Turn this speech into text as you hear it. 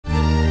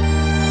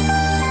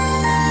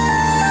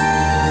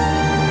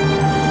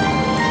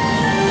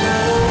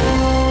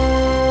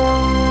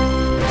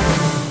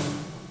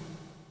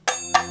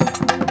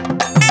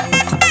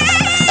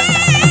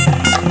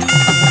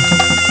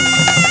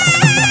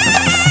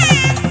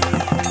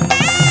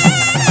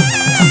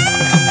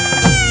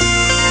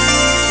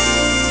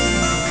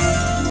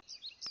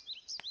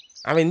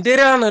அவன் இந்த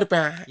ஏரியால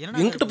இருப்பேன்.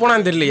 எங்கிட்டு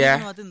போனான்னு தெரியலையே.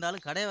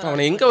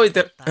 அவனை எங்க வைத்த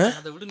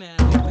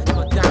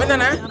அவன்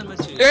தானே?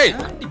 ஏய்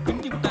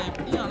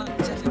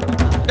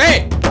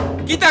ஏய்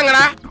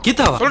கீதாங்கடா.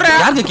 கீதாவா? சொல்றா.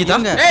 யாருங்க கீதா?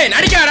 ஏய்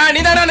நடிக்காடா. நீ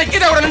தானே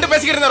கீதா கூட நின்னு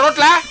பேசிக்கிட்டு இருந்த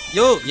ரோட்ல.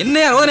 யோ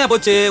என்னையா ரோதனையா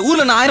போச்சு?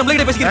 ஊர்ல நான் 1000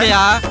 பிள்ளைகிட்ட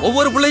பேசிக்கிட்டேயா?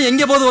 ஒவ்வொரு பிள்ளையும்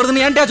எங்க போகுது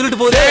வருதுன்னு ஏன்டா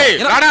சொல்லிட்டு போகுது?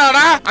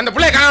 என்னடா அந்த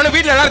பிள்ளைய காணோம்னு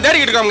வீட்ல எல்லாரும்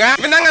தேடிக்கிட்டு இருக்காங்க.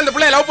 இவன் தாங்க அந்த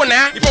பிள்ளைய லவ் பண்ண.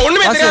 இப்போ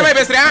ஒண்ணுமே தெரியாம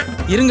பேசுறேன்.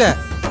 இருங்க,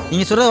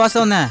 நீங்க சொல்றது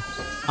வாஸ்தவம் தான்.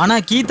 ஆனா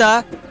கீதா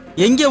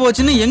எங்க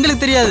போச்சுன்னு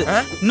எங்களுக்கு தெரியாது.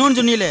 இன்னொன்னு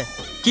சொன்னீங்களே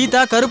கீதா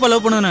கருப்பா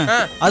லவ் பண்ணுன்னு,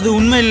 அது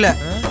உண்மை இல்ல.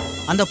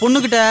 அந்த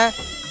பொண்ணுகிட்ட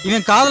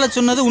இவன் காதல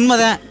சொன்னது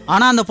உண்மைதான்.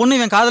 ஆனா அந்த பொண்ணு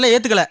இவன் காதல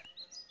ஏத்துக்கல.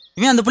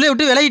 இவன் அந்த புள்ளைய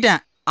விட்டு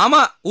விலகிட்டான். ஆமா,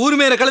 ஊர்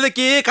மேல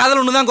கழுதைக்கு காதல்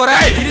ஒண்ணுதான் குறை.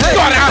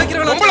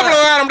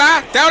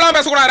 தேவலாம்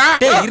பேசக்கூடாதா?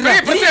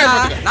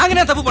 நாங்க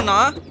என்ன தப்பு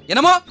பண்ணோம்?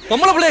 என்னமோ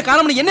பொம்பளை பிள்ளைய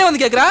காணோம்னு என்ன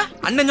வந்து கேக்குறா?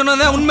 அண்ணன்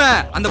சொன்னதுதான் உண்மை.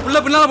 அந்த புள்ள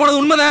பின்னால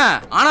போனது உண்மைதான்.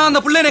 ஆனா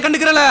அந்த புள்ள என்ன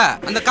கண்டுக்கிறல.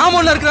 அந்த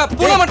காம்பவுண்ட்ல இருக்கிற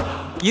பூனை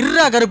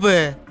இருடா கருப்பு,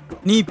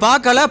 நீ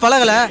பாக்கல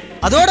பழகல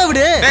அதோட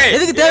விடு.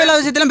 எதுக்கு தேவையில்லாத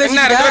விஷயத்தெல்லாம்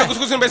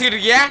பேசிட்டு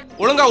இருக்கிய?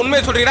 ஒழுங்கா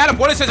உண்மையை சொல்றீங்களா?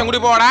 போலீஸ் ஸ்டேஷன்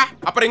கூட்டி போவாடா.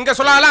 அப்புறம் இங்க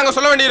சொல்லால அங்க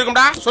சொல்ல வேண்டி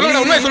இருக்கும்டா.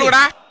 சொல்லுங்க, உண்மையை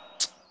சொல்லுங்கடா.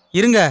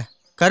 இருங்க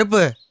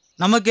கருப்பு,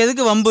 நமக்கு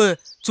எதுக்கு வம்பு?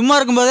 சும்மா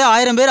இருக்கும்போதே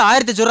 1000 பேர்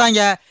 1000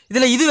 சொல்றாங்க.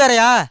 இதுல இது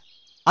வேறயா?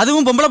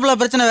 அதுவும் பொம்பளை பிள்ளை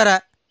பிரச்சனை வேற.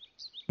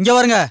 இங்க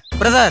வருங்க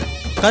பிரதர்,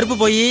 கருப்பு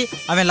போய்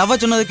அவன்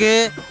லவ் சொன்னதுக்கு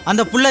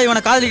அந்த புள்ள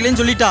இவனை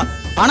காதலிக்கலன்னு சொல்லிட்டா.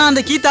 ஆனா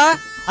அந்த கீதா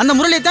அந்த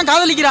முரளியத்தான்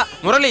காதலிக்கிறா.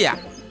 முரளியா?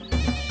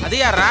 அது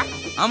யாரா?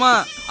 ஆமா,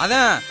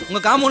 அதான் உங்க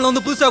காம்பவுண்ட்ல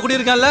வந்து புதுசா குடி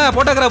இருக்கான்ல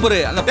போட்டோகிராஃபர்.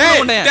 அந்த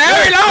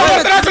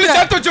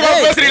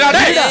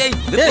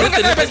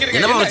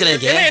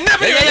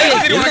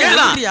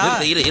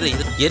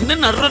என்ன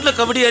நடுரோட்ல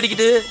கபடி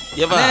அடிக்கிட்டு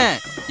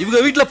இவங்க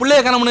வீட்டுல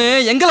பிள்ளைய காணோம்னு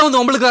எங்கெல்லாம்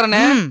வந்து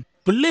உங்களுக்காரனே?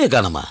 பிள்ளைய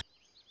காணோமா?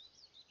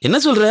 என்ன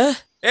சொல்ற?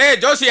 ஏய்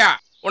ஜோசியா,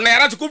 உன்னை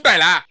யாராச்சும்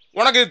கூப்பிட்டாங்களா?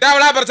 உனக்கு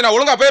தேவையில்லாத பிரச்சனை,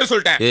 ஒழுங்கா பேரு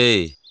சொல்லிட்டேன்.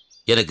 ஏய்,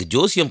 எனக்கு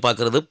ஜோசியம்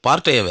பாக்குறது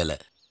பார்ட் டைம் வேலை.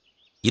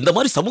 இந்த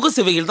மாதிரி சமூக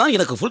சேவைகள் தான்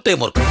எனக்கு ஃபுல்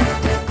டைம் ஒர்க்.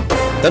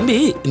 தம்பி,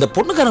 இந்த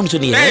பொண்ணு காரணம்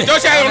சொன்னீங்க.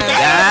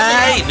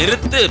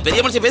 நிறுத்து, பெரிய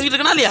மனுஷன் பேசிட்டு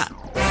இருக்கா இல்லையா?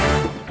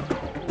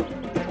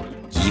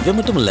 இவன்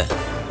மட்டும் இல்ல,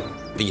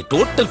 நீங்க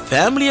டோட்டல்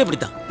ஃபேமிலியே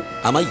அப்படித்தான்.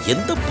 ஆமா,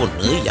 எந்த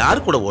பொண்ணு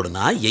யார் கூட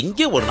ஓடுனா,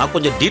 எங்க ஓடுனா,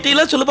 கொஞ்சம்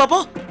டீடைலா சொல்லு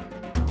பாப்போம்.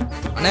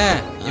 அண்ணே,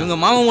 இவங்க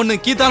மாமன்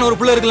ஒண்ணு கீதான ஒரு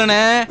புள்ள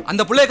இருக்குல்லண்ணே,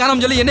 அந்த புள்ளைய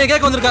காணோம்னு சொல்லி என்னைய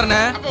கேட்க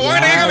வந்திருக்காருண்ணே.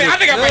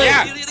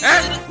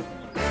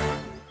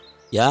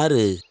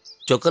 யாரு?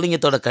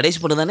 சொக்கலிங்கத்தோட கடைசி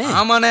பொண்ணு தானே?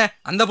 ஆமாண்ணே,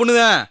 அந்த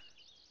பொண்ணுதான்.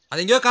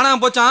 அது எங்கயோ காணாம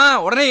போச்சான்.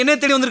 உடனே என்ன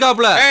தேடி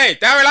வந்திருக்காப்ல. ஏய்,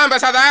 தேவையில்லாம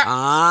பேசாத.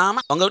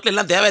 ஆமா, உங்க வீட்ல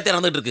எல்லாம் தேவையா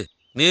நடந்துட்டு இருக்கு.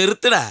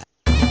 நிறுத்துடா.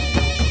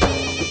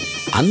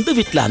 அந்த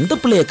வீட்ல அந்த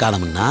பிள்ளைய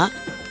காணோம்னா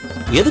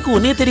எதுக்கு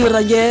உன்னைய தேடி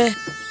வர்றாங்க?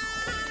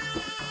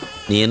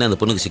 நீ என்ன அந்த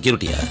பொண்ணுக்கு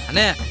செக்யூரிட்டியா?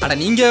 அண்ணே, அட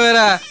நீங்க வேற.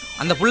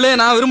 அந்த புள்ளைய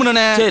நான்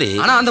விரும்புனேனே. சரி.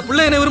 ஆனா அந்த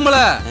புள்ளைய என்ன விரும்பல.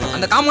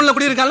 அந்த காம்பவுண்ட்ல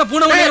குடி இருக்கான்ல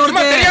பூனை மணி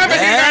ஒருத்தன். தெரியாம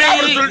பேசிட்டானே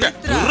அப்படி சொல்லிட்டு.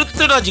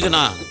 நிறுத்துடா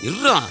ஜிகனா.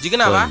 இருடா.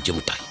 ஜிகனாவா?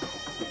 ஜிமுட்டாய்.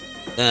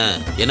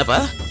 என்னப்பா?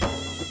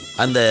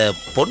 அந்த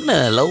பொண்ணை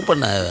லவ்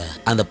பண்ண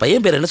அந்த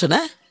பையன் பேர் என்ன சொன்ன?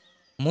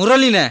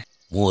 முரளினே.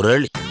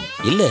 முரளி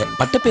இல்ல,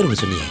 பட்ட பேர்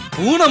ஒன்று சொன்னியே.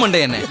 பூனை மண்டை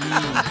என்ன?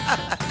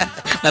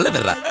 நல்ல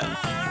பேர்ரா.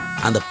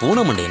 அந்த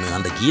பூனை மண்டையனு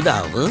அந்த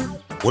கீதாவும்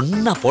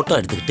ஒன்னா போட்டோ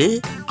எடுத்துக்கிட்டு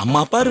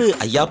அம்மா பாரு,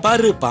 ஐயா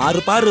பாரு, பாரு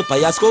பாரு,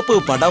 பயாஸ்கோப்பு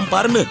படம்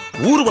பாருன்னு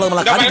ஊர்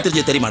உலகமெல்லாம் காட்டிட்டு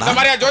தெரிஞ்சு தெரியுமாடா?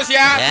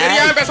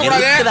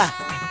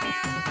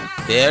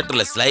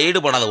 தியேட்டர்ல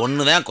ஸ்லைடு போடாத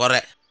ஒண்ணுதான் குறை.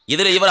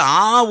 இதுல இவர்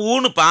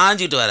ஊன்னு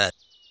பாஞ்சிட்டு வர.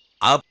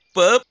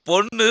 அப்ப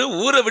பொண்ணு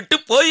ஊரை விட்டு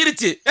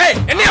போயிருச்சு.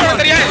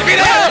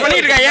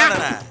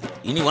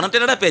 இனி உனக்கு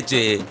என்னடா பேச்சு?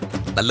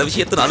 நல்ல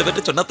விஷயத்தை 4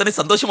 பேர்ட்ட சொன்னா தானே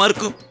சந்தோஷமா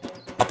இருக்கும்.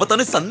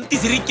 அப்பதானே சந்தி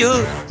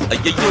சிரிக்கும்.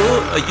 ஐயோ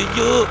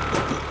ஐயோ,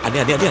 அண்ணே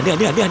அண்ணே அண்ணே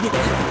அண்ணே அண்ணே அண்ணே,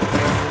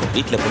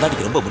 வீட்டுல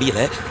பொண்டாட்டிக்கு ரொம்ப முடியல,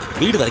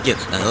 வீடு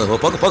வரைக்கும்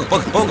போங்க போங்க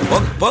போங்க போங்க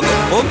போங்க போங்க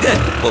போங்க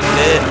போங்க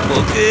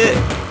போங்க.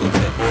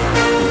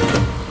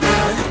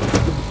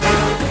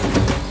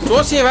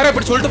 ஜோசியை வேற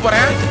இப்படி சொல்லிட்டு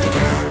போறேன்.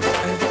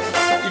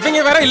 இவங்க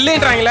வேற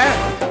இல்லைன்றாங்களே,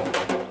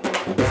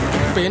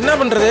 இப்ப என்ன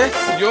பண்றது?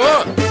 ஐயோ,